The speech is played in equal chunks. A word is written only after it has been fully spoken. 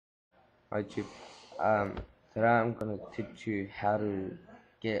Hi YouTube. Today I'm gonna teach you how to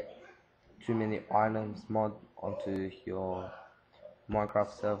get too many items mod onto your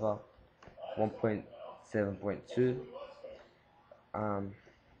Minecraft server 1.7.2.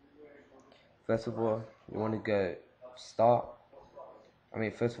 First of all, you want to go start.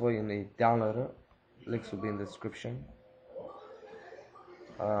 First of all, you need to download it. Links will be in the description.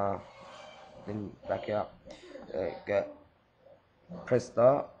 Then back out. Go press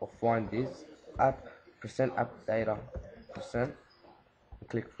start or find this app. Percent appdata. Percent.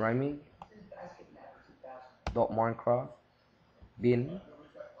 Click framing. .minecraft bin.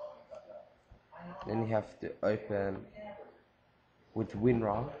 Then you have to open with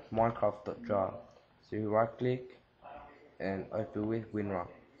Winrar minecraft.jar. So you right click and open with Winrar.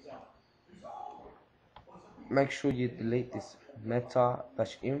 Make sure you delete this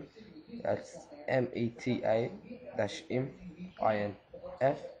META-INF. That's META-INF,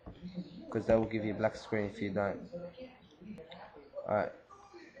 because that will give you a black screen if you don't. Alright,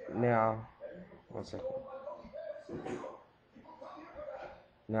 now 1 second.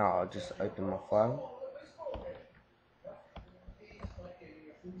 Now I'll just open my file.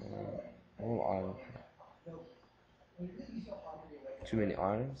 Too many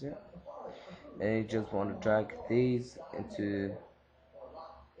items, yeah. And you just want to drag these into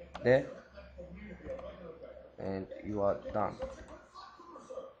there, and you are done.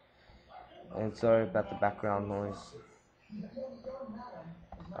 And sorry about the background noise.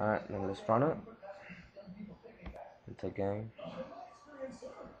 Alright, now let's run it. Into game.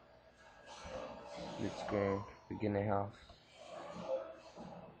 Let's go beginner house.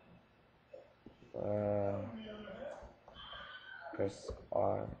 Press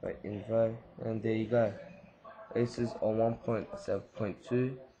R by info, and there you go. This is on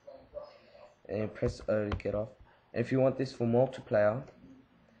 1.7.2, and press O to get off. And if you want this for multiplayer,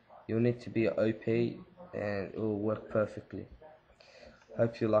 you'll need to be OP and it will work perfectly.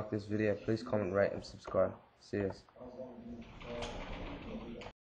 Hope you like this video. Please comment, rate and subscribe. See you.